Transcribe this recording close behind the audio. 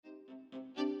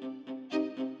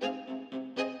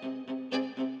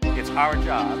It's our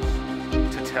jobs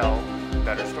to tell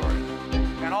better stories.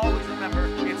 And always remember,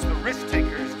 it's the risk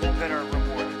takers that are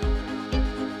rewarded.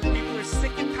 People are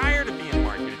sick and tired of being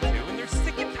marketed to, and they're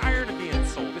sick and tired of being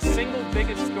sold. The single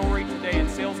biggest story today in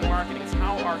sales and marketing is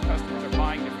how our customers are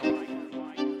buying differently.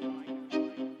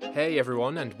 Hey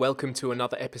everyone, and welcome to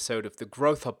another episode of the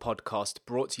Growth Hub podcast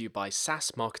brought to you by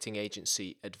SaaS marketing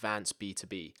agency Advance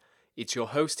B2B. It's your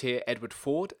host here, Edward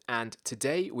Ford, and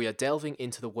today we are delving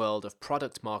into the world of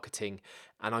product marketing,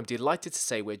 and I'm delighted to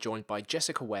say we're joined by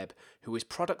Jessica Webb, who is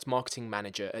product marketing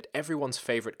manager at everyone's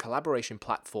favorite collaboration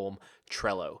platform,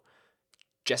 Trello.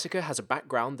 Jessica has a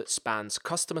background that spans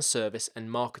customer service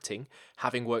and marketing,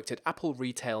 having worked at Apple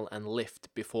Retail and Lyft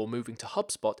before moving to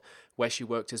HubSpot, where she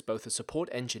worked as both a support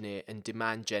engineer and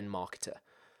demand gen marketer.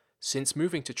 Since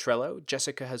moving to Trello,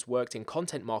 Jessica has worked in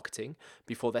content marketing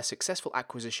before their successful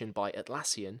acquisition by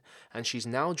Atlassian, and she's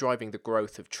now driving the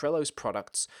growth of Trello's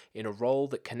products in a role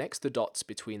that connects the dots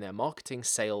between their marketing,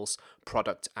 sales,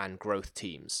 product, and growth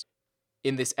teams.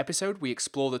 In this episode, we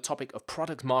explore the topic of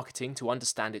product marketing to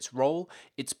understand its role,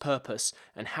 its purpose,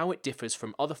 and how it differs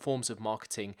from other forms of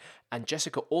marketing, and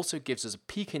Jessica also gives us a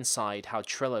peek inside how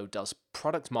Trello does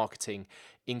product marketing,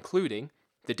 including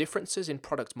the differences in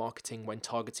product marketing when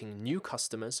targeting new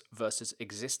customers versus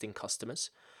existing customers,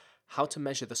 how to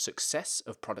measure the success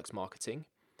of product marketing,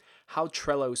 how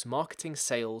Trello's marketing,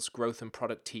 sales, growth, and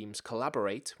product teams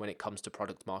collaborate when it comes to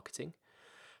product marketing,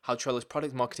 how Trello's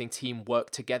product marketing team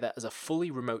work together as a fully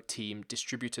remote team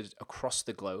distributed across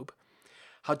the globe,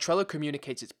 how Trello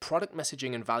communicates its product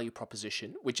messaging and value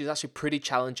proposition, which is actually pretty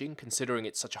challenging considering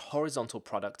it's such a horizontal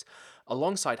product,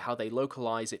 alongside how they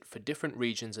localize it for different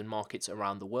regions and markets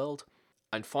around the world,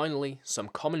 and finally, some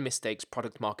common mistakes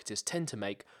product marketers tend to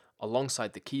make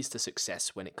alongside the keys to success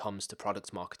when it comes to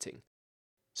product marketing.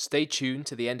 Stay tuned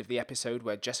to the end of the episode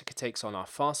where Jessica takes on our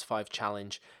Fast 5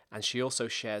 challenge, and she also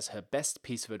shares her best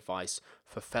piece of advice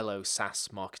for fellow SaaS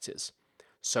marketers.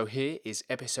 So here is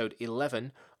episode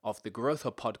 11 of the Growth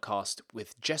Hub podcast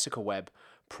with Jessica Webb,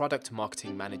 product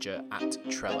marketing manager at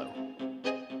Trello.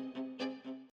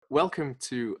 Welcome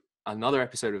to another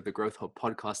episode of the Growth Hub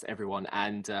podcast, everyone,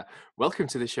 and welcome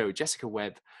to the show, Jessica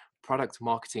Webb, product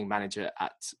marketing manager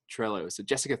at Trello. So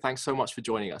Jessica, thanks so much for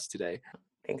joining us today.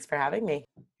 Thanks for having me.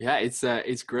 Yeah,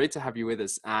 it's great to have you with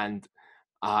us. And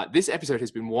this episode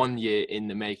has been 1 year in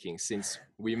the making since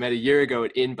we met a year ago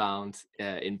at Inbound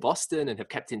in Boston and have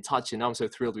kept in touch. And I'm so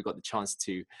thrilled we got the chance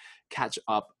to catch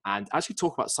up and actually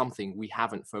talk about something we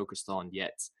haven't focused on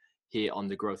yet here on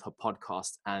the Growth Hub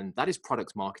podcast, and that is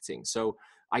product marketing. So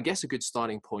I guess a good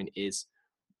starting point is,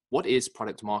 what is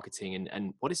product marketing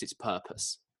and what is its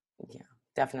purpose? Yeah,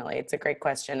 definitely. It's a great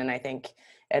question. And I think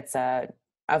it's a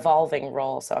evolving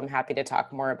role, so I'm happy to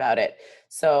talk more about it.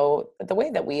 So the way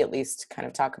that we at least kind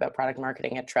of talk about product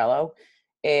marketing at Trello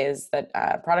is that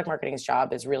product marketing's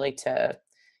job is really to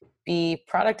be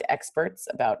product experts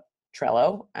about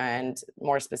Trello, and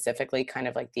more specifically kind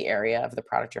of like the area of the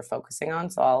product you're focusing on.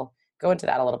 So I'll go into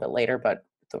that a little bit later, but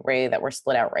the way that we're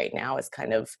split out right now is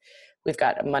kind of, we've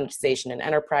got a monetization and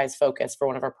enterprise focus for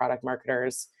one of our product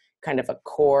marketers, kind of a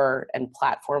core and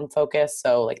platform focus,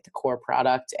 so like the core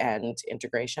product and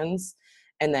integrations.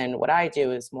 And then what I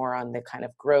do is more on the kind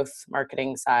of growth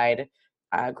marketing side,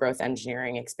 growth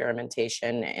engineering,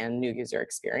 experimentation, and new user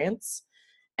experience.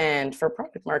 And for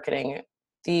product marketing,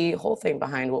 the whole thing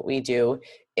behind what we do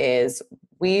is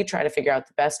we try to figure out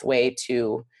the best way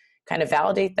to kind of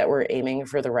validate that we're aiming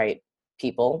for the right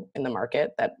people in the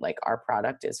market, that like our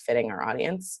product is fitting our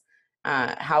audience,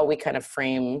 how we kind of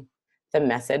frame the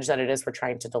message that it is we're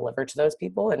trying to deliver to those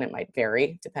people, and it might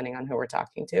vary depending on who we're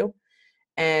talking to,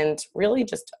 and really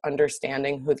just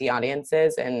understanding who the audience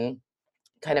is and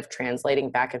kind of translating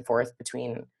back and forth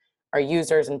between our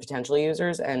users and potential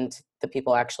users and the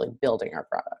people actually building our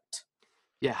product.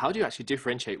 Yeah, how do you actually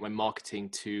differentiate when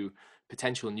marketing to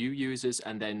potential new users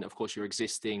and then, of course, your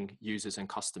existing users and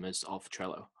customers of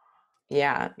Trello?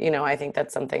 Yeah, I think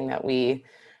that's something that we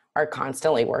are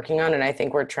constantly working on, and I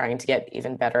think we're trying to get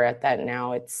even better at that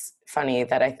now. It's funny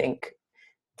that I think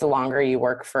the longer you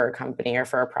work for a company or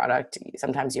for a product,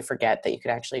 sometimes you forget that you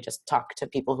could actually just talk to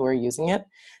people who are using it.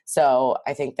 So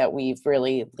I think that we've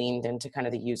really leaned into kind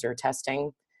of the user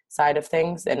testing side of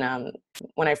things. And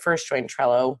when I first joined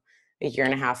Trello a year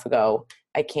and a half ago,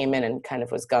 I came in and kind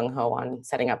of was gung-ho on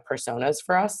setting up personas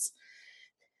for us.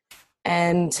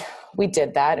 And we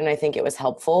did that, and I think it was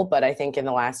helpful. But I think in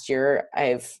the last year,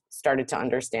 I've started to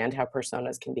understand how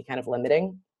personas can be kind of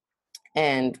limiting.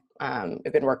 And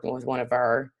I've been working with one of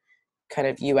our kind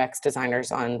of UX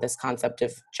designers on this concept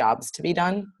of jobs to be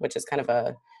done, which is kind of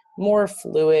a more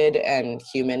fluid and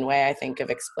human way, I think,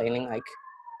 of explaining like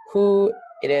who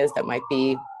it is that might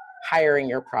be hiring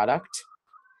your product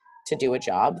to do a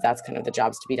job. That's kind of the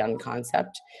jobs to be done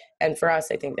concept. And for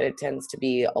us, I think that it tends to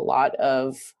be a lot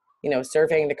of,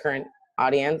 surveying the current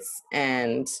audience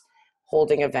and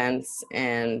holding events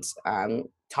and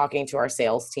talking to our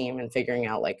sales team and figuring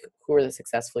out like who are the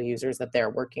successful users that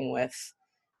they're working with,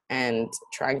 and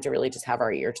trying to really just have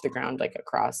our ear to the ground, like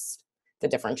across the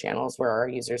different channels where our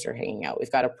users are hanging out.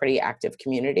 We've got a pretty active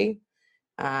community.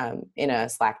 In a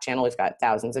Slack channel, we've got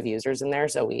thousands of users in there,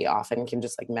 so we often can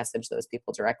just like message those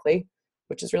people directly,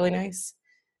 which is really nice.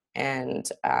 And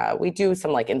we do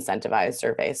some like incentivized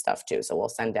survey stuff too. So we'll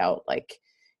send out like,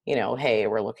 hey,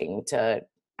 we're looking to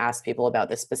ask people about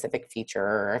this specific feature,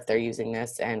 or if they're using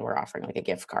this, and we're offering like a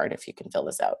gift card if you can fill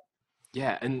this out.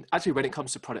 Yeah, and actually, when it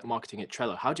comes to product marketing at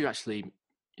Trello, how do you actually,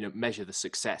 measure the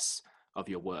success of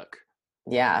your work?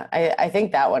 Yeah, I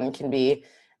think that one can be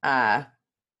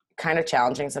kind of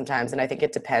challenging sometimes, and I think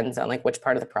it depends on like which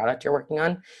part of the product you're working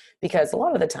on, because a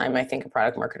lot of the time I think a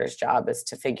product marketer's job is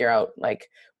to figure out like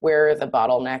where are the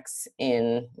bottlenecks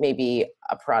in maybe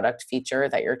a product feature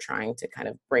that you're trying to kind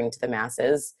of bring to the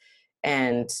masses,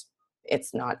 and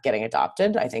it's not getting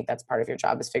adopted. I think that's part of your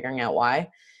job, is figuring out why.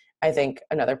 I think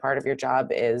another part of your job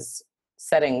is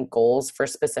setting goals for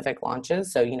specific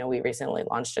launches. So, we recently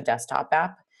launched a desktop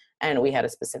app, and we had a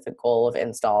specific goal of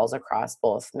installs across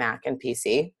both Mac and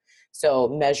PC. So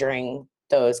measuring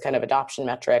those kind of adoption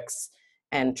metrics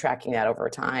and tracking that over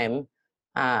time.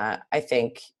 I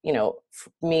think,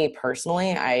 me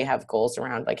personally, I have goals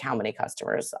around like how many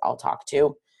customers I'll talk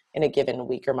to in a given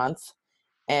week or month.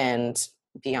 And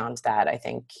beyond that, I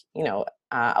think,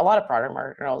 a lot of product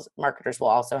marketers will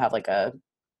also have like a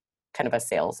kind of a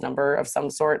sales number of some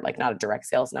sort, like not a direct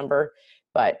sales number,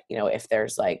 but, if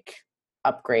there's like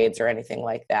upgrades or anything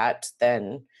like that,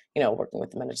 then, working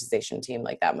with the monetization team,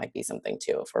 like that might be something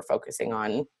too, if we're focusing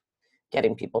on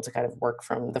getting people to kind of work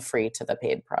from the free to the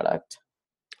paid product.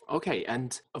 Okay,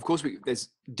 and of course, there's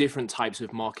different types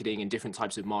of marketing and different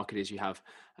types of marketers. You have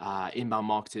inbound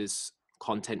marketers,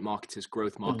 content marketers,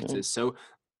 growth marketers. Mm-hmm. So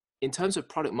in terms of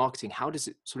product marketing, how does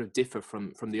it sort of differ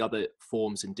from the other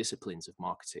forms and disciplines of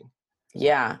marketing?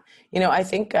 Yeah. I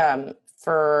think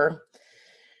for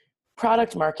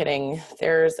product marketing,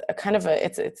 there's a kind of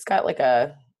it's got like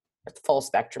a full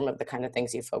spectrum of the kind of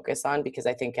things you focus on, because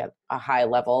I think at a high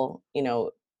level,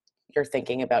 you're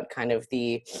thinking about kind of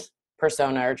the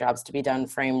persona or jobs to be done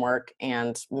framework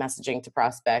and messaging to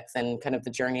prospects and kind of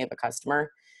the journey of a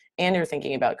customer. And you're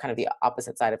thinking about kind of the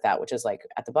opposite side of that, which is like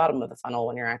at the bottom of the funnel,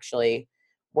 when you're actually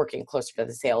working closer to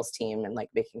the sales team and like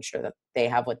making sure that they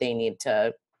have what they need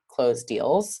to close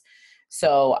deals.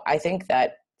 So I think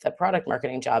that the product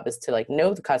marketing job is to like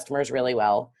know the customers really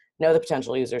well, know the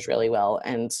potential users really well,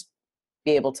 and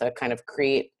be able to kind of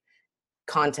create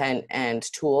content and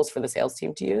tools for the sales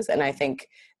team to use. And I think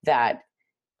that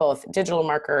both digital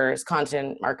marketers,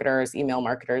 content marketers, email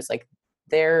marketers, like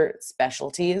their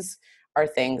specialties are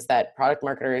things that product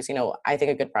marketers, I think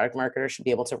a good product marketer should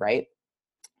be able to write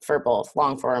for both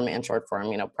long form and short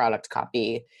form, product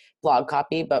copy, blog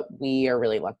copy. But we are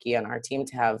really lucky on our team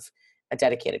to have a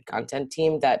dedicated content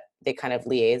team that they kind of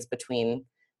liaise between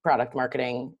product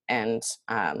marketing and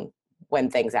when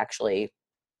things actually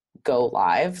go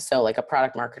live. So like a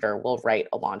product marketer will write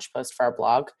a launch post for our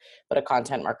blog, but a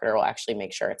content marketer will actually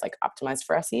make sure it's like optimized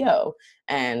for SEO,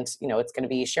 and it's going to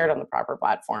be shared on the proper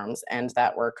platforms, and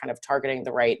that we're kind of targeting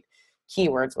the right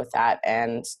keywords with that,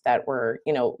 and that we're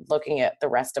looking at the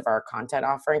rest of our content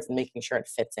offerings and making sure it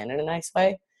fits in a nice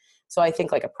way. So I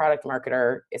think like a product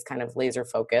marketer is kind of laser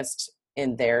focused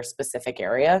in their specific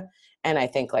area, and I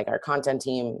think like our content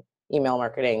team, email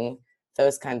marketing,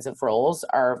 those kinds of roles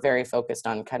are very focused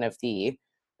on kind of the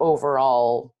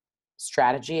overall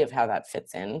strategy of how that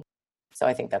fits in. So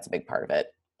I think that's a big part of it.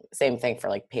 Same thing for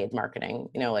like paid marketing,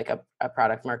 like a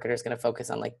product marketer is going to focus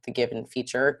on like the given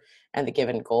feature and the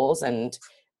given goals, and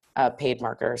a paid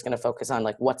marketer is going to focus on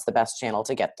like what's the best channel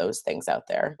to get those things out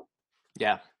there.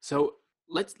 Yeah. So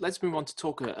let's move on to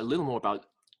talk a little more about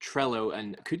Trello.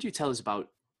 And could you tell us about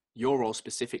your role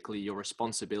specifically, your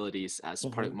responsibilities as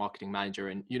product marketing manager,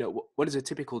 and what does a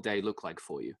typical day look like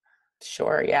for you?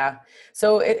 Sure. Yeah.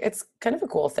 So it's kind of a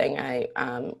cool thing.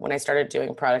 When I started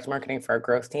doing product marketing for our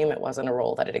growth team, it wasn't a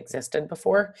role that had existed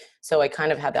before. So I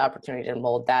kind of had the opportunity to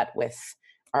mold that with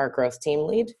our growth team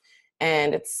lead.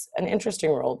 And it's an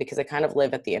interesting role because I kind of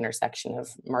live at the intersection of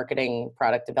marketing,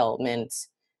 product development,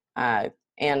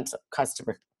 and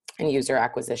customer and user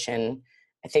acquisition.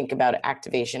 I think about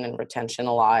activation and retention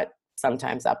a lot,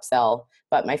 sometimes upsell,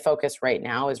 but my focus right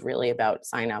now is really about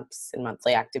signups and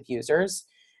monthly active users.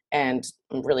 And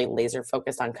I'm really laser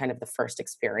focused on kind of the first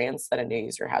experience that a new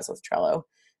user has with Trello,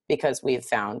 because we've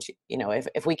found,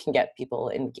 if we can get people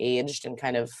engaged and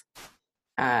kind of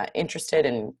interested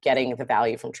in getting the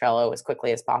value from Trello as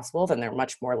quickly as possible, then they're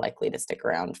much more likely to stick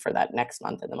around for that next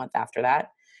month and the month after that,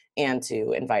 and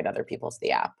to invite other people to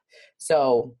the app.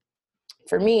 So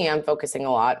for me, I'm focusing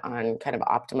a lot on kind of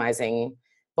optimizing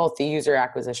both the user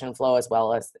acquisition flow as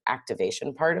well as the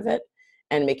activation part of it,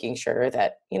 and making sure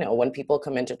that, when people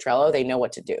come into Trello, they know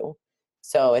what to do.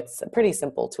 So it's a pretty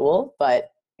simple tool, but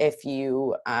if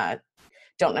you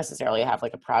don't necessarily have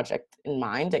like a project in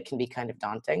mind, it can be kind of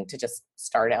daunting to just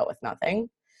start out with nothing.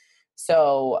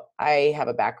 So I have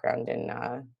a background in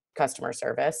customer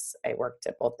service. I worked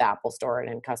at both the Apple Store and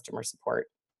in customer support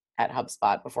at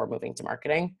HubSpot before moving to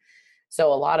marketing.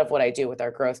 So a lot of what I do with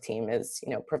our growth team is,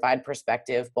 provide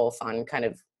perspective both on kind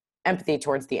of empathy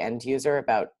towards the end user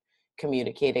about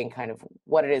communicating kind of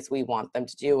what it is we want them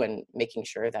to do, and making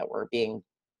sure that we're being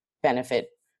benefit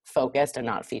focused and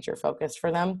not feature focused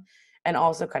for them. And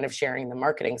also kind of sharing the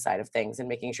marketing side of things and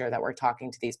making sure that we're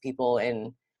talking to these people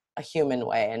in a human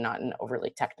way and not an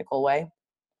overly technical way.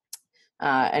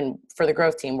 And for the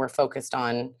growth team, we're focused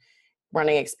on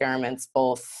running experiments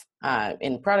both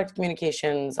in product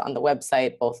communications on the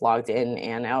website, both logged in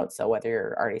and out. So whether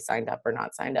you're already signed up or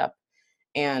not signed up,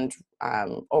 and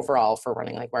overall for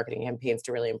running like marketing campaigns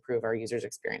to really improve our users'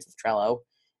 experience with Trello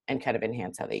and kind of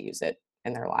enhance how they use it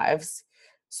in their lives.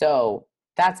 So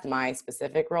that's my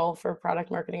specific role for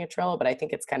product marketing at Trello, but I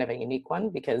think it's kind of a unique one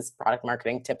because product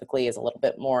marketing typically is a little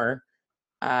bit more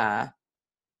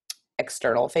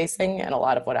external facing, and a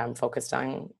lot of what I'm focused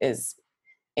on is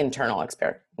internal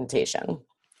experimentation.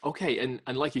 Okay,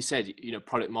 and like you said,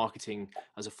 product marketing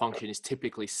as a function is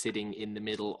typically sitting in the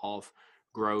middle of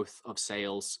growth, of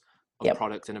sales, of Yep.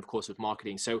 product, and of course of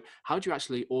marketing. So how do you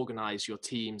actually organize your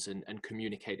teams and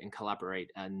communicate and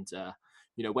collaborate? And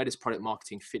where does product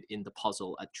marketing fit in the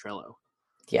puzzle at Trello?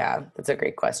 Yeah, that's a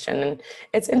great question. And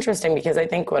it's interesting because I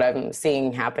think what I'm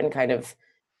seeing happen kind of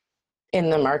in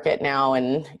the market now,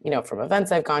 and from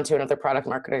events I've gone to and other product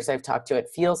marketers I've talked to, it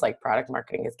feels like product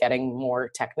marketing is getting more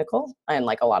technical, and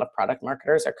like a lot of product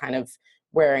marketers are kind of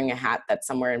wearing a hat that's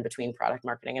somewhere in between product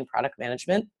marketing and product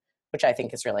management, which I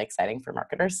think is really exciting for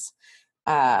marketers.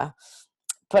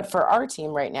 But for our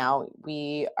team right now,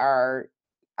 we are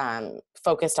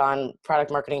focused on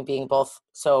product marketing being both,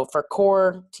 so for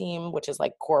core team, which is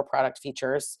like core product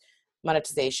features,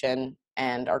 monetization,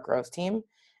 and our growth team.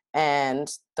 And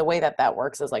the way that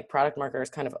works is like product marketers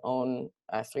kind of own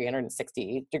a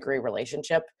 360-degree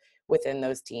relationship within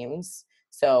those teams.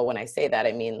 So when I say that,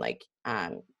 I mean like,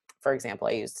 for example,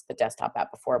 I used the desktop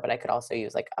app before, but I could also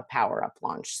use like a power up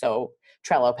launch. So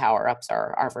Trello power ups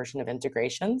are our version of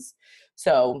integrations.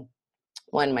 So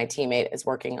when my teammate is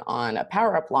working on a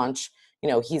power up launch,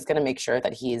 he's going to make sure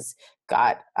that he's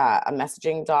got a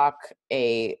messaging doc,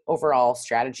 a overall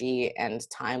strategy and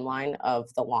timeline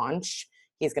of the launch.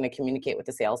 He's going to communicate with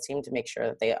the sales team to make sure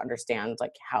that they understand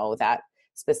like how that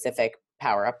specific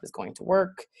power up is going to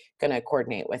work, going to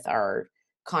coordinate with our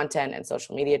content and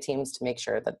social media teams to make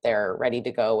sure that they're ready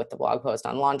to go with the blog post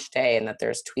on launch day, and that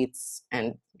there's tweets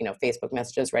and Facebook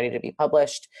messages ready to be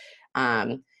published,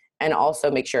 and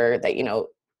also make sure that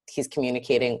he's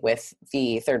communicating with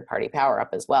the third party power up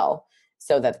as well,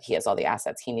 so that he has all the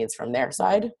assets he needs from their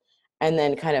side, and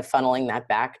then kind of funneling that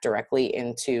back directly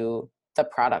into the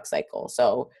product cycle.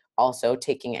 So also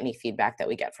taking any feedback that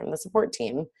we get from the support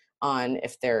team on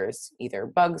if there's either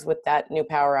bugs with that new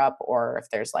power up, or if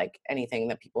there's like anything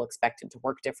that people expected to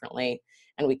work differently,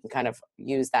 and we can kind of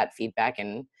use that feedback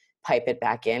and pipe it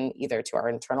back in either to our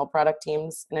internal product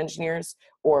teams and engineers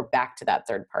or back to that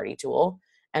third party tool,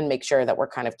 and make sure that we're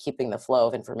kind of keeping the flow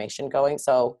of information going.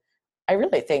 So I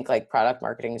really think like product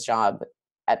marketing's job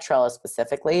at Trello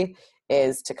specifically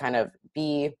is to kind of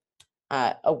be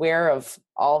aware of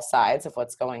all sides of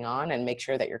what's going on, and make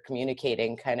sure that you're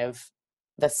communicating kind of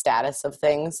the status of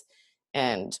things,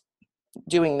 and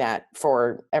doing that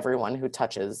for everyone who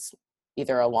touches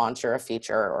either a launch or a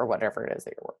feature or whatever it is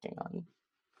that you're working on.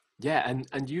 Yeah,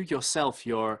 and you yourself,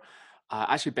 you're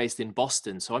actually based in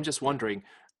Boston. So I'm just wondering,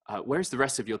 where's the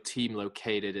rest of your team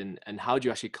located, and how do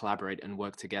you actually collaborate and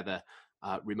work together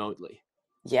remotely?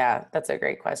 Yeah, that's a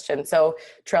great question. So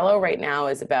Trello right now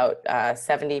is about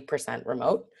 70%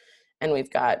 remote, and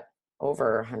we've got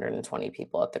over 120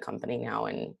 people at the company now,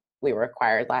 and we were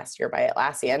acquired last year by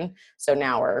Atlassian, so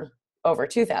now we're over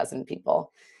 2,000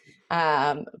 people.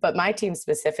 But my team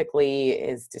specifically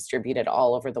is distributed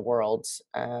all over the world.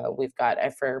 We've got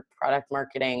for product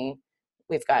marketing,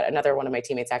 we've got another one of my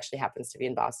teammates actually happens to be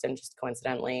in Boston, just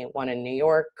coincidentally, one in New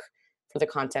York For the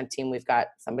content team, we've got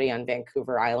somebody on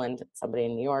Vancouver Island, somebody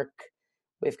in New York.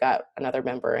 We've got another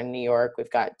member in New York.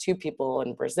 We've got 2 people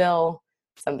in Brazil,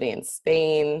 somebody in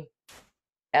Spain,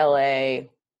 LA,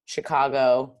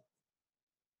 Chicago,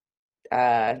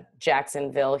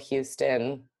 Jacksonville,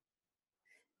 Houston,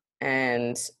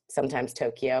 and sometimes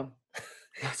Tokyo.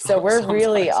 So we're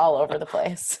really all over the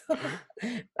place.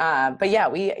 But yeah,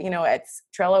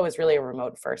 Trello is really a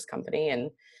remote first company, and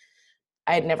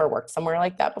I had never worked somewhere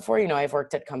like that before. I've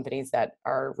worked at companies that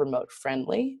are remote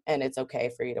friendly, and it's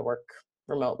okay for you to work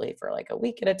remotely for like a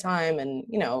week at a time. And,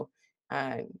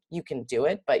 you can do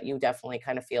it, but you definitely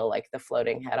kind of feel like the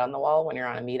floating head on the wall when you're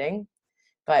on a meeting.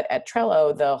 But at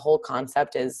Trello, the whole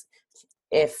concept is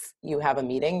if you have a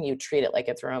meeting, you treat it like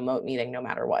it's a remote meeting no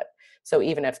matter what. So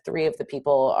even if 3 of the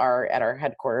people are at our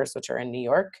headquarters, which are in New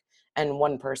York, and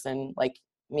 1 person like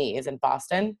me is in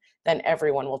Boston, then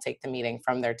everyone will take the meeting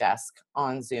from their desk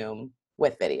on Zoom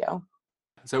with video.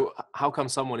 So how come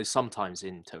someone is sometimes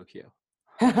in Tokyo?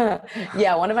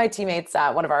 Yeah, one of my teammates,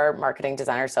 one of our marketing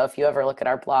designers. So if you ever look at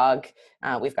our blog,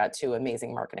 we've got 2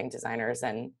 amazing marketing designers,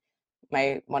 and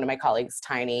one of my colleagues,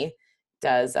 Tiny,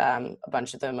 does a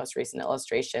bunch of the most recent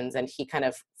illustrations, and he kind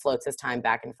of floats his time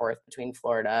back and forth between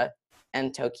Florida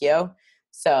and Tokyo.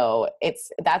 So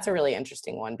that's a really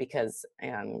interesting one because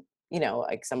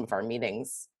like some of our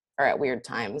meetings are at weird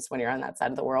times when you're on that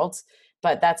side of the world.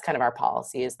 But that's kind of our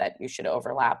policy, is that you should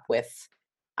overlap with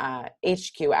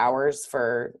HQ hours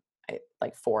for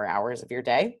like 4 hours of your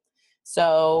day.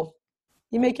 So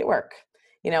you make it work.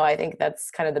 I think that's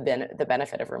kind of the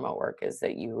benefit of remote work, is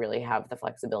that you really have the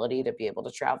flexibility to be able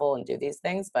to travel and do these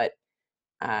things. But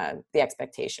the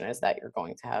expectation is that you're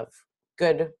going to have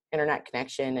good internet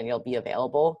connection, and you'll be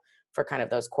available for kind of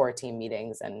those core team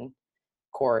meetings and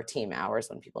core team hours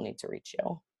when people need to reach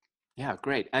you. Yeah,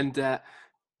 great. And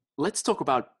let's talk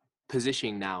about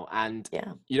positioning now. And,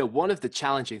 one of the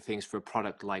challenging things for a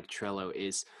product like Trello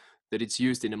is that it's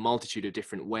used in a multitude of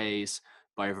different ways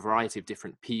by a variety of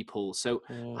different people. So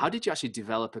how did you actually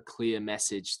develop a clear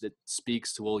message that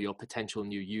speaks to all your potential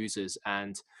new users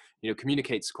and,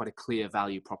 communicates quite a clear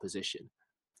value proposition?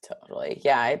 Totally.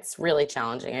 Yeah, it's really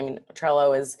challenging. I mean,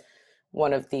 Trello is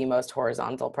one of the most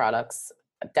horizontal products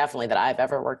definitely that I've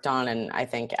ever worked on, and I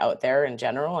think out there in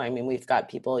general. I mean, we've got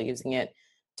people using it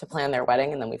to plan their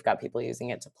wedding, and then we've got people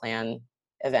using it to plan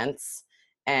events,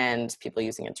 and people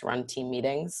using it to run team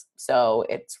meetings. So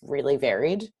it's really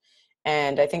varied.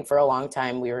 And I think for a long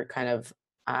time, we were kind of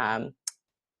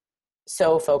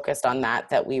so focused on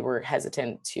that we were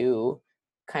hesitant to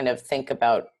kind of think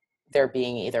about there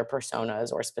being either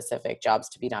personas or specific jobs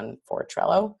to be done for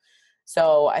Trello.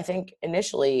 So I think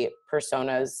initially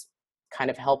personas kind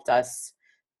of helped us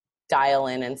dial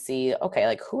in and see, okay,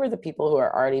 like who are the people who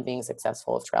are already being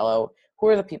successful with Trello? Who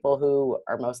are the people who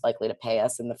are most likely to pay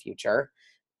us in the future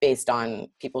based on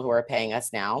people who are paying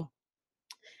us now?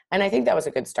 And I think that was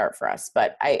a good start for us.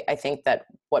 But I think that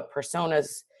what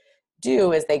personas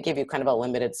do is they give you kind of a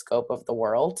limited scope of the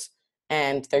world.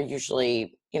 And they're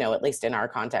usually, at least in our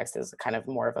context, is kind of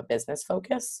more of a business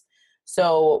focus.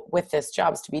 So with this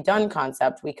jobs to be done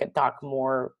concept, we could talk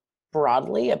more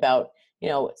broadly about,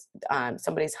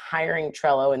 somebody's hiring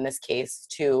Trello in this case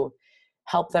to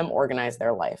help them organize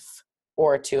their life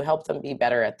or to help them be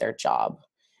better at their job.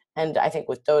 And I think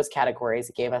with those categories,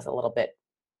 it gave us a little bit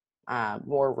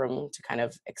more room to kind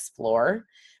of explore.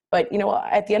 But,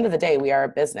 at the end of the day, we are a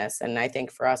business. And I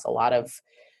think for us, a lot of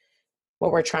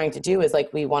what we're trying to do is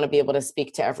like, we want to be able to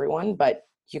speak to everyone, but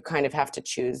you kind of have to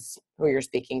choose who you're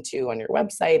speaking to on your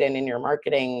website and in your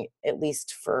marketing, at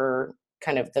least for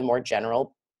kind of the more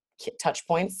general touch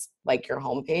points, like your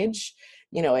homepage.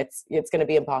 It's going to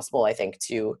be impossible, I think,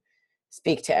 to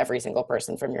speak to every single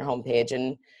person from your homepage.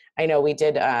 And I know we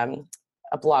did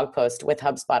a blog post with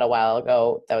HubSpot a while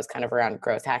ago that was kind of around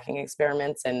growth hacking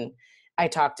experiments. And I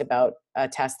talked about a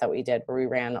test that we did where we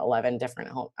ran 11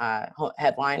 different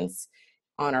headlines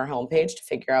on our homepage to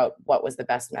figure out what was the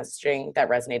best messaging that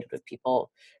resonated with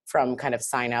people from kind of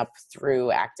sign up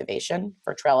through activation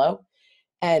for Trello.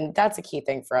 And that's a key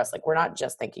thing for us. Like, we're not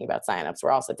just thinking about signups. We're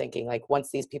also thinking, like,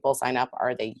 once these people sign up,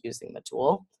 are they using the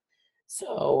tool?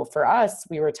 So for us,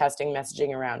 we were testing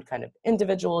messaging around kind of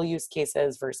individual use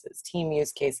cases versus team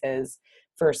use cases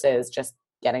versus just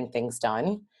getting things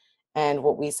done. And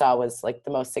what we saw was like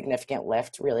the most significant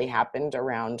lift really happened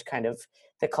around kind of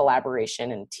the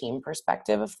collaboration and team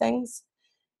perspective of things.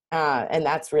 And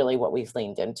that's really what we've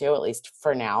leaned into, at least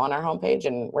for now, on our homepage.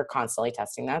 And we're constantly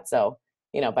testing that. So,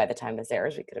 by the time this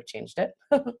airs, we could have changed it.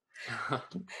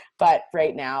 But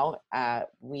right now,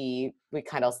 we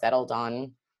kind of settled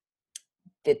on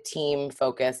the team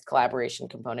focused collaboration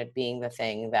component being the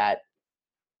thing that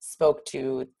spoke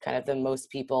to kind of the most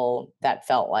people that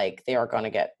felt like they are going to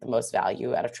get the most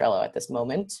value out of Trello at this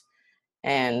moment.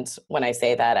 And when I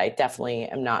say that, I definitely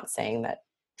am not saying that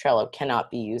Trello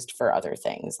cannot be used for other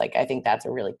things. Like, I think that's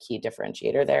a really key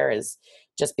differentiator there, is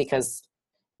just because,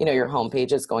 your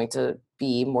homepage is going to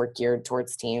be more geared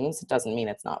towards teams, it doesn't mean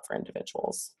it's not for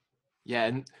individuals. Yeah,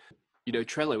 and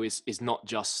Trello is not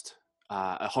just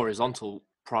a horizontal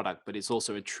product, but it's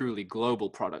also a truly global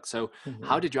product. So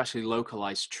how did you actually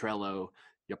localize Trello,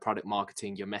 your product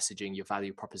marketing, your messaging, your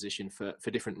value proposition for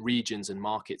different regions and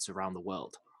markets around the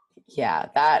world? Yeah,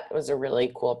 that was a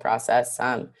really cool process.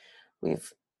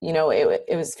 We've,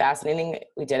 it was fascinating.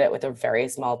 We did it with a very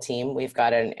small team. We've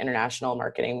got an international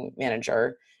marketing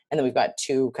manager, and then we've got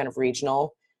two kind of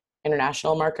regional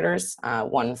international marketers,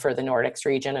 one for the Nordics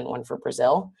region and one for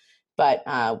Brazil. But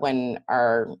when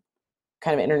our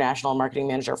kind of international marketing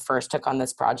manager first took on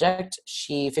this project,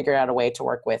 she figured out a way to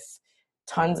work with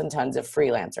tons and tons of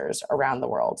freelancers around the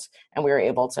world. And we were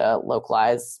able to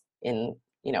localize in,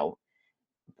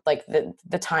 like the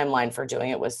timeline for doing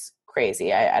it was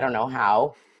crazy. I don't know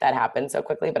how that happened so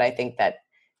quickly, but I think that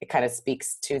it kind of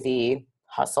speaks to the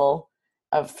hustle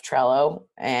of Trello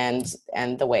and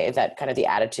the way that kind of the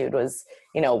attitude was,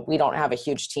 we don't have a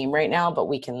huge team right now, but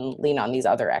we can lean on these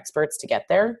other experts to get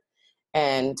there.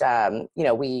 And,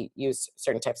 we use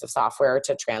certain types of software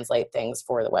to translate things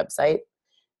for the website.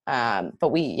 But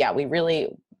we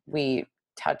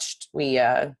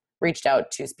reached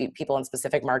out to people in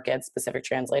specific markets, specific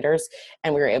translators,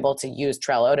 and we were able to use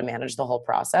Trello to manage the whole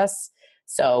process.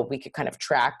 So we could kind of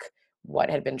track what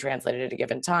had been translated at a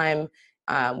given time.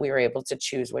 We were able to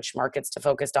choose which markets to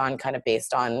focus on, kind of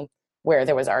based on where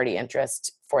there was already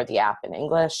interest for the app in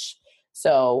English.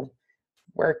 So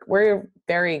we're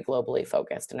very globally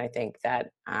focused, and I think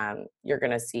that you're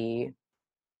going to see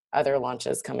other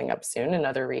launches coming up soon in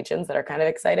other regions that are kind of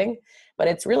exciting. But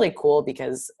it's really cool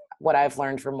because what I've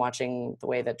learned from watching the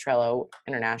way that Trello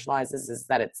internationalizes is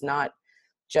that it's not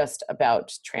just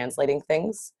about translating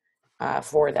things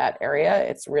for that area.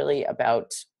 It's really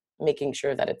about making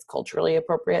sure that it's culturally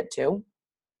appropriate too.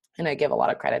 And I give a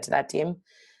lot of credit to that team,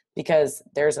 because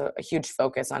there's a huge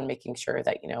focus on making sure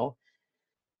that,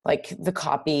 like the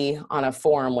copy on a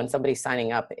form when somebody's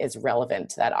signing up is relevant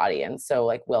to that audience. So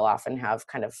like we'll often have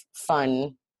kind of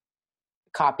fun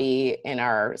copy in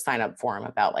our sign up form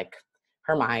about like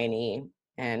Hermione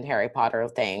and Harry Potter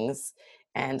things.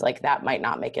 And like that might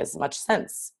not make as much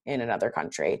sense in another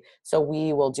country. So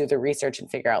we will do the research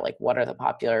and figure out like what are the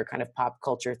popular kind of pop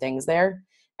culture things there,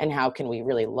 and how can we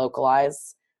really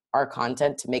localize our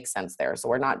content to make sense there. So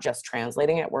we're not just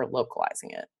translating it, we're localizing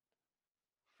it.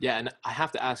 Yeah, and I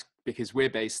have to ask, because we're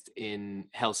based in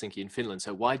Helsinki in Finland,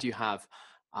 so why do you have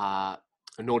a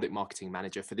Nordic marketing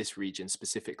manager for this region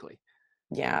specifically?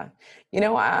 Yeah,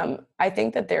 I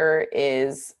think that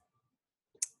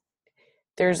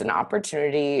there's an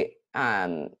opportunity.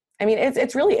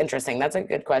 It's really interesting. That's a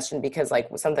good question, because like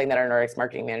something that our Nordics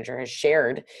marketing manager has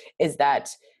shared is that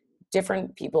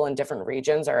different people in different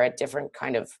regions are at different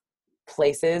kind of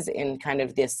places in kind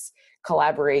of this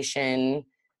collaboration,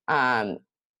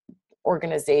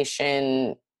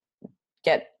 organization,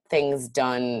 get things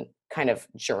done kind of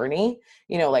journey.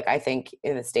 Like I think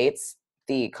in the States,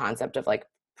 the concept of like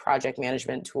project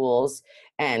management tools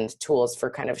and tools for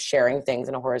kind of sharing things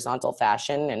in a horizontal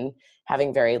fashion and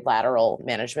having very lateral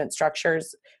management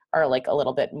structures are like a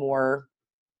little bit more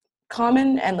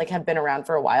common and like have been around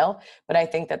for a while. But I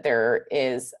think that there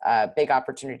is a big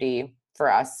opportunity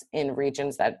for us in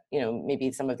regions that,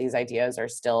 maybe some of these ideas are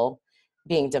still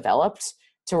being developed,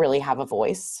 to really have a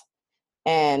voice.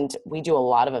 And we do a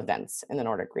lot of events in the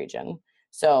Nordic region.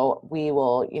 So we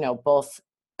will, both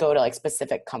go to like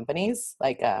specific companies.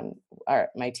 Like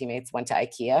my teammates went to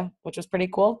IKEA, which was pretty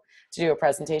cool, to do a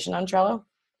presentation on Trello.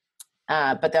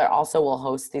 But they also will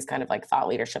host these kind of like thought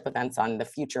leadership events on the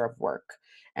future of work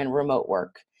and remote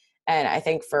work. And I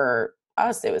think for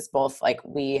us, it was both like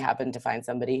we happened to find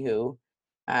somebody who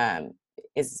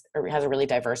has a really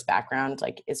diverse background,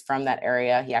 like is from that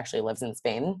area. He actually lives in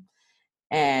Spain.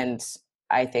 And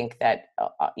I think that,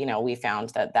 we found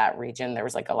that region, there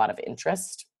was like a lot of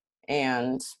interest,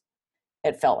 and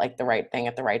it felt like the right thing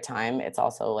at the right time. It's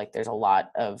also like there's a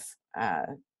lot of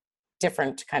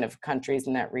different kind of countries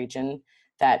in that region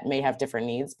that may have different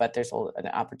needs, but there's an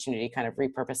opportunity to kind of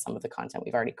repurpose some of the content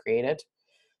we've already created.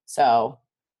 So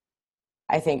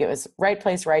I think it was right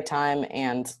place, right time,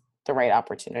 and the right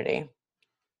opportunity.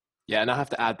 Yeah, and I have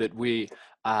to add that we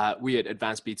at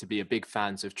Advanced B2B are big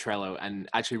fans of Trello, and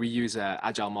actually we use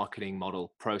agile marketing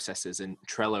model processes, and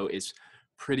Trello is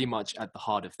pretty much at the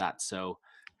heart of that. So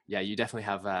Yeah, you definitely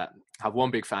have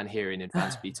one big fan here in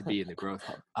Advanced B2B in the Growth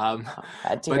Hub. Oh,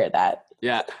 glad to But hear that.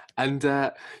 yeah, and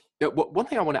one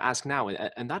thing I want to ask now,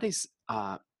 and that is,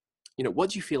 what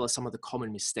do you feel are some of the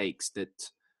common mistakes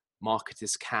that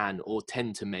marketers can or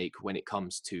tend to make when it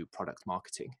comes to product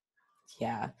marketing?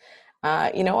 Yeah.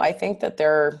 I think that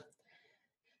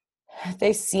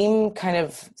they seem kind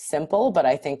of simple, but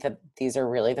I think that these are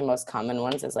really the most common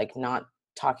ones, is like not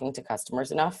talking to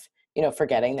customers enough,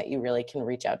 forgetting that you really can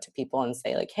reach out to people and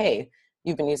say like, hey,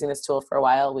 you've been using this tool for a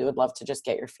while. We would love to just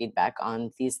get your feedback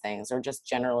on these things, or just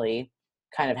generally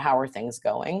kind of how are things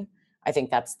going. I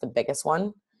think that's the biggest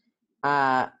one.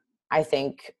 I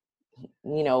think,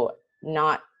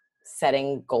 not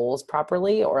setting goals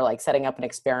properly, or like setting up an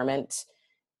experiment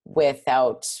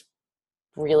without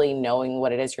really knowing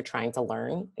what it is you're trying to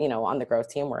learn. On the growth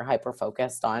team, we're hyper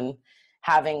focused on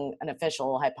having an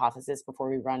official hypothesis before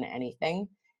we run anything.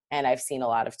 And I've seen a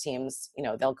lot of teams,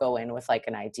 they'll go in with like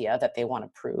an idea that they want to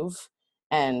prove.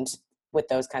 And with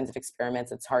those kinds of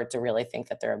experiments, it's hard to really think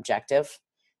that they're objective.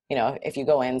 If you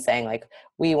go in saying like,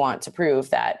 we want to prove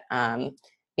that,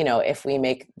 if we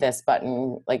make this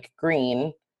button like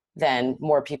green, then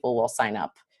more people will sign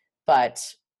up. But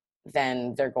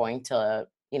then they're going to,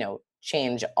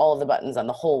 change all of the buttons on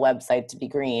the whole website to be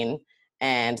green,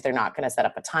 and they're not going to set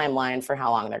up a timeline for how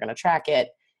long they're going to track it.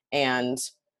 And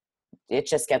it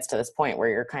just gets to this point where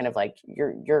you're kind of like,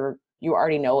 you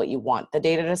already know what you want the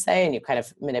data to say, and you kind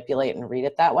of manipulate and read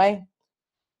it that way.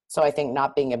 So I think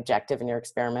not being objective in your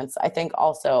experiments. I think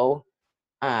also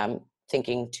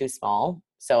thinking too small.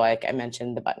 So like I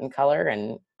mentioned the button color,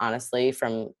 and honestly,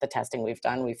 from the testing we've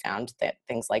done, we found that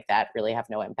things like that really have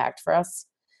no impact for us.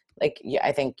 Like,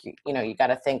 I think, you got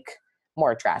to think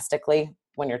more drastically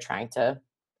when you're trying to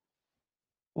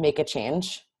make a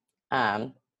change.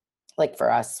 Like for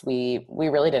us, we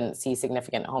really didn't see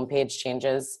significant homepage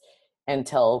changes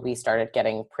until we started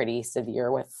getting pretty severe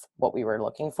with what we were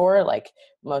looking for. Like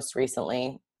most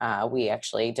recently, we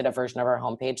actually did a version of our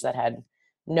homepage that had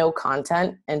no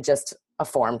content and just a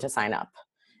form to sign up.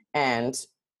 And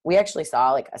we actually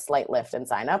saw like a slight lift in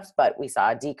signups, but we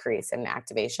saw a decrease in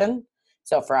activation.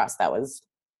 So for us, that was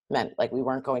meant like we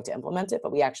weren't going to implement it,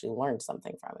 but we actually learned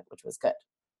something from it, which was good.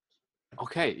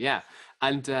 Okay, yeah.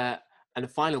 And a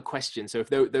final question. So if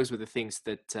those were the things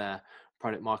that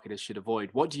product marketers should avoid,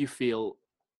 what do you feel,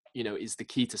 is the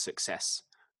key to success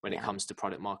when it comes to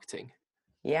product marketing?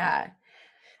 Yeah.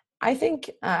 I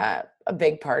think a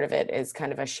big part of it is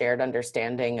kind of a shared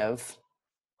understanding of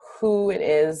who it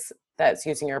is that's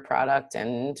using your product,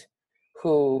 and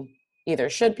who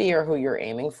either should be or who you're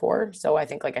aiming for. So I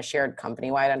think like a shared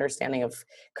company-wide understanding of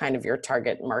kind of your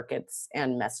target markets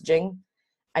and messaging.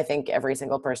 I think every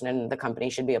single person in the company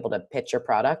should be able to pitch your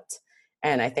product.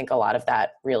 And I think a lot of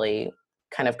that really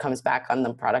kind of comes back on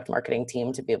the product marketing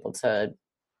team to be able to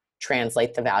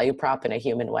translate the value prop in a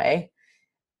human way.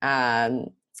 I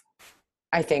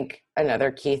think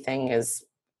another key thing is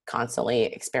constantly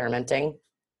experimenting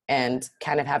and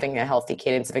kind of having a healthy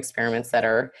cadence of experiments that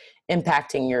are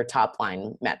impacting your top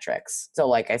line metrics. So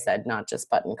like I said, not just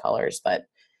button colors, but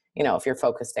if you're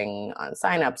focusing on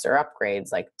signups or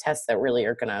upgrades, like tests that really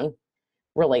are going to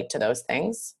relate to those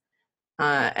things.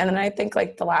 And then I think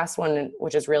like the last one,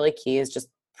 which is really key, is just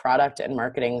product and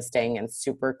marketing staying in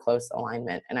super close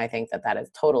alignment. And I think that is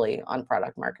totally on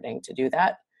product marketing to do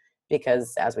that,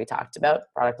 because as we talked about,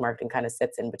 product marketing kind of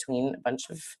sits in between a bunch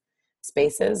of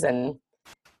spaces. And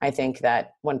I think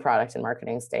that when product and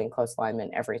marketing stay in close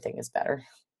alignment, everything is better.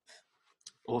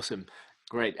 Awesome.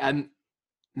 Great. And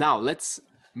now let's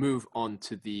move on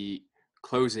to the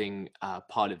closing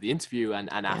part of the interview and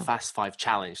our Fast 5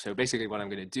 challenge. So basically what I'm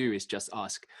going to do is just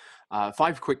ask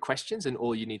 5 quick questions, and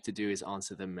all you need to do is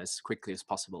answer them as quickly as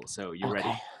possible. So you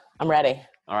ready? I'm ready.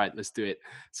 All right, let's do it.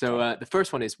 So the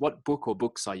first one is, what book or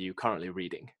books are you currently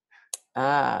reading?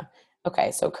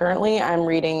 Okay. So currently I'm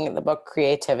reading the book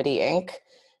Creativity Inc.,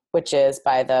 which is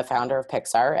by the founder of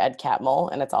Pixar, Ed Catmull.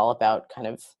 And it's all about kind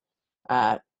of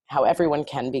how everyone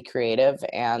can be creative,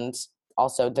 and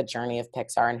also the journey of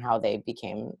Pixar and how they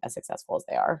became as successful as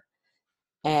they are.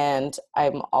 And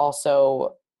I'm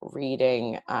also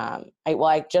reading,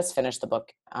 I just finished the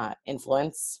book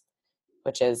Influence,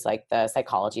 which is like the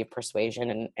psychology of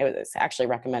persuasion. And it was actually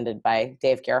recommended by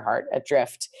Dave Gerhardt at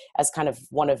Drift as kind of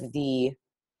one of the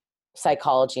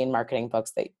psychology and marketing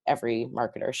books that every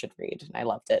marketer should read. And I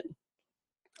loved it.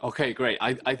 Okay, great.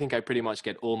 I think I pretty much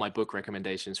get all my book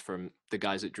recommendations from the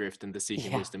guys at Drift and the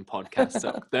Seeking Wisdom podcast.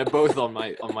 So they're both on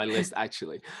my list,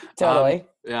 actually. Totally.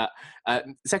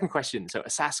 Second question. So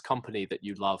a SaaS company that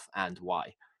you love and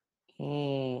why?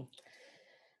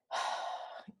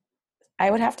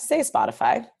 I would have to say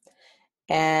Spotify.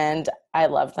 And I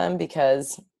love them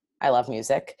because I love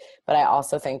music, but I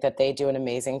also think that they do an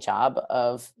amazing job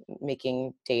of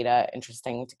making data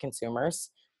interesting to consumers.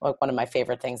 Like one of my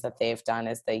favorite things that they've done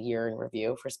is the year in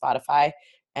review for Spotify.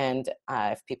 And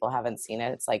if people haven't seen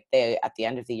it, it's like they, at the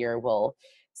end of the year, will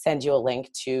send you a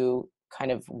link to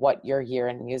kind of what your year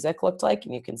in music looked like.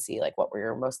 And you can see like what were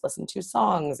your most listened to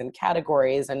songs and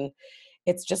categories. And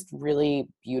it's just really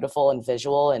beautiful and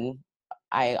visual. And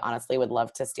I honestly would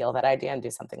love to steal that idea and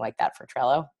do something like that for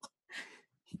Trello.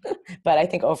 But I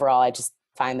think overall, I just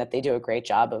find that they do a great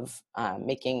job of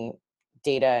making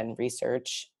data and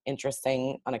research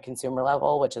interesting on a consumer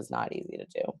level, which is not easy to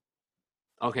do.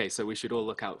 Okay, so we should all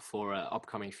look out for an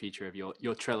upcoming feature of your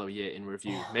Trello year in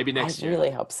review. Maybe I next year.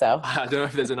 really hope so. I don't know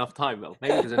if there's enough time. Well,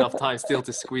 maybe there's enough time still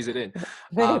to squeeze it in.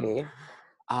 Maybe.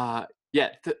 Yeah.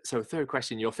 So third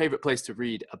question, your favorite place to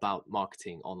read about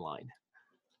marketing online?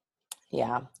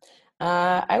 Yeah.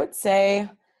 I would say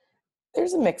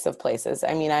there's a mix of places.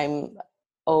 I mean, I'm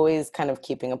always kind of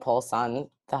keeping a pulse on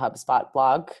the HubSpot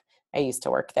blog. I used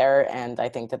to work there, and I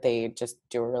think that they just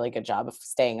do a really good job of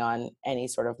staying on any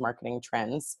sort of marketing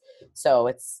trends. So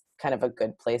it's kind of a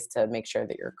good place to make sure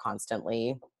that you're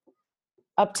constantly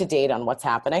up to date on what's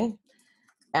happening.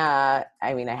 I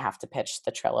mean, I have to pitch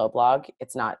the Trello blog.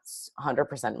 It's not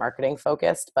 100% marketing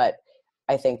focused, but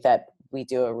I think that we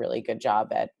do a really good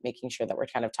job at making sure that we're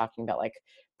kind of talking about like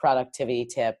productivity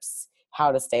tips,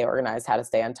 how to stay organized, how to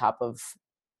stay on top of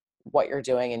what you're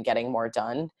doing and getting more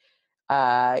done.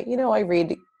 I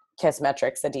read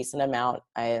Kissmetrics a decent amount.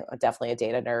 I'm definitely a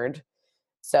data nerd.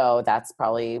 So that's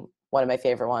probably one of my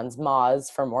favorite ones. Moz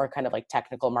for more kind of like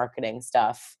technical marketing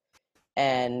stuff.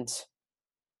 And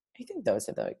I think those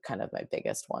are the kind of my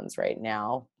biggest ones right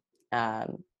now.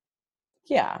 Um,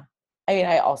 yeah. I mean,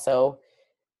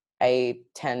 I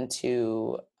tend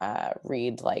to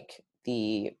read like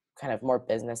the kind of more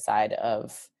business side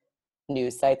of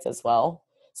news sites as well.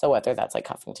 So whether that's like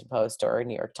Huffington Post or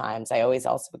New York Times, I always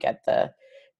also get the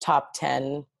top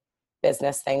 10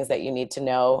 business things that you need to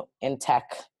know in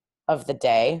tech of the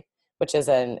day, which is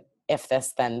an if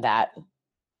this, then that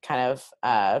kind of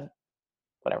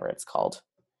whatever it's called.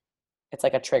 It's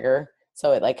like a trigger.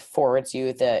 So it like forwards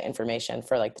you the information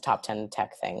for like the top 10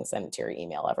 tech things into your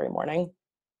email every morning.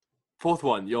 Fourth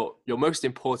one, your most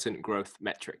important growth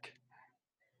metric.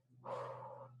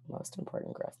 Most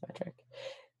important growth metric.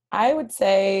 I would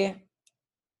say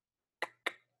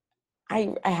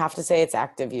I have to say it's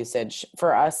active usage.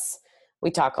 For us, we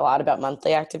talk a lot about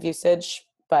monthly active usage,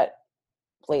 but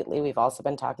lately we've also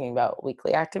been talking about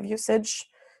weekly active usage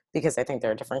because I think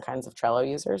there are different kinds of Trello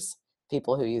users,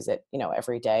 people who use it,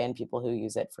 every day and people who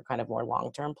use it for kind of more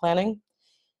long-term planning.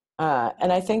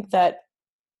 And I think that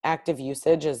active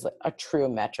usage is a true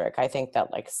metric. I think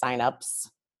that like signups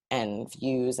and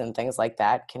views and things like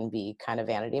that can be kind of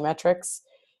vanity metrics.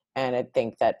 And I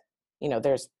think that,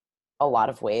 there's a lot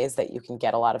of ways that you can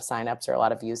get a lot of signups or a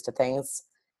lot of views to things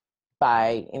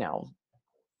by,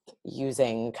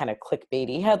 using kind of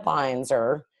clickbaity headlines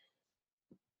or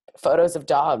photos of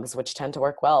dogs, which tend to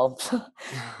work well.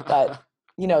 But,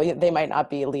 they might not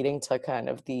be leading to kind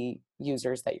of the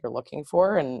users that you're looking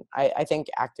for. And I think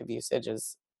active usage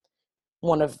is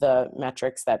one of the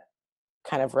metrics that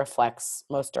kind of reflects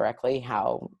most directly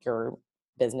how your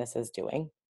business is doing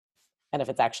and if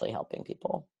it's actually helping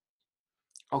people.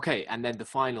 Okay, and then the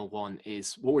final one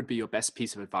is, what would be your best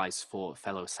piece of advice for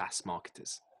fellow SaaS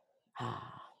marketers?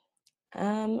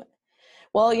 Um,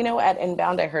 well, at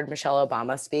Inbound, I heard Michelle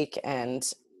Obama speak, and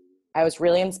I was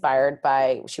really inspired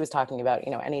by, she was talking about,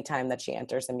 anytime that she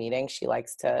enters a meeting, she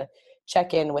likes to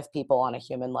check in with people on a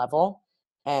human level.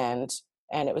 And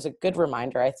it was a good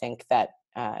reminder, I think, that,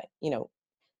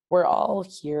 we're all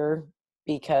here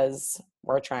because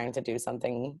we're trying to do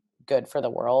something good for the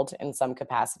world in some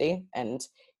capacity. And,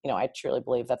 I truly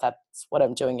believe that that's what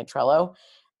I'm doing at Trello.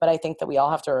 But I think that we all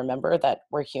have to remember that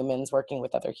we're humans working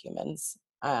with other humans.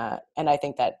 And I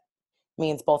think that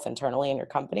means both internally in your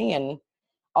company and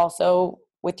also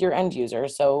with your end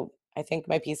users. So I think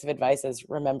my piece of advice is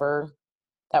remember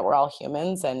that we're all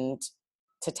humans and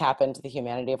to tap into the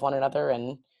humanity of one another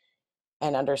and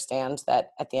understand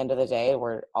that at the end of the day,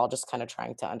 we're all just kind of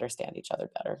trying to understand each other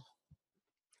better.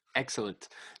 Excellent.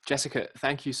 Jessica,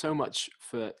 thank you so much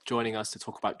for joining us to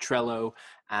talk about Trello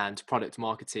and product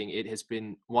marketing. It has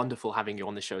been wonderful having you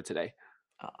on the show today.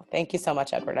 Oh, thank you so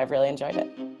much, Edward. I've really enjoyed it.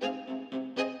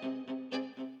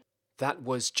 That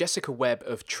was Jessica Webb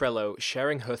of Trello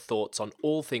sharing her thoughts on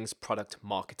all things product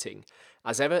marketing.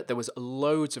 As ever, there was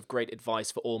loads of great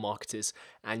advice for all marketers,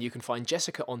 and you can find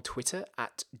Jessica on Twitter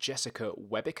at Jessica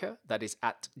Webbica, that is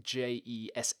at Jessica.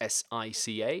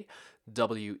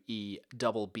 WEBBICA.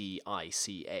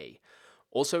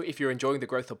 Also, if you're enjoying the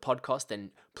Growth Hub podcast,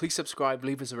 then please subscribe,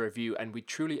 leave us a review, and we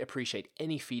truly appreciate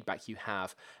any feedback you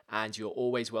have. And you're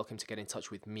always welcome to get in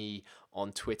touch with me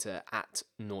on Twitter at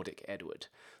NordicEdward.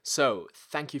 So,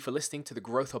 thank you for listening to the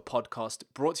Growth Hub podcast,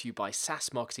 brought to you by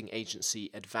SaaS marketing agency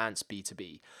Advance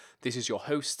B2B. This is your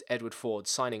host, Edward Ford,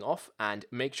 signing off, and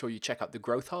make sure you check out the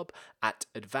Growth Hub at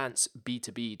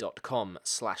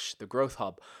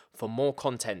advanceb2b.com/thegrowthhub for more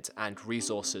content and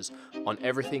resources on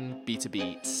everything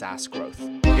B2B SaaS growth.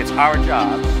 It's our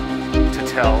jobs to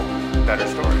tell better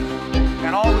stories.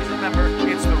 And always remember,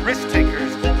 it's the risk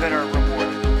takers that are rewarded.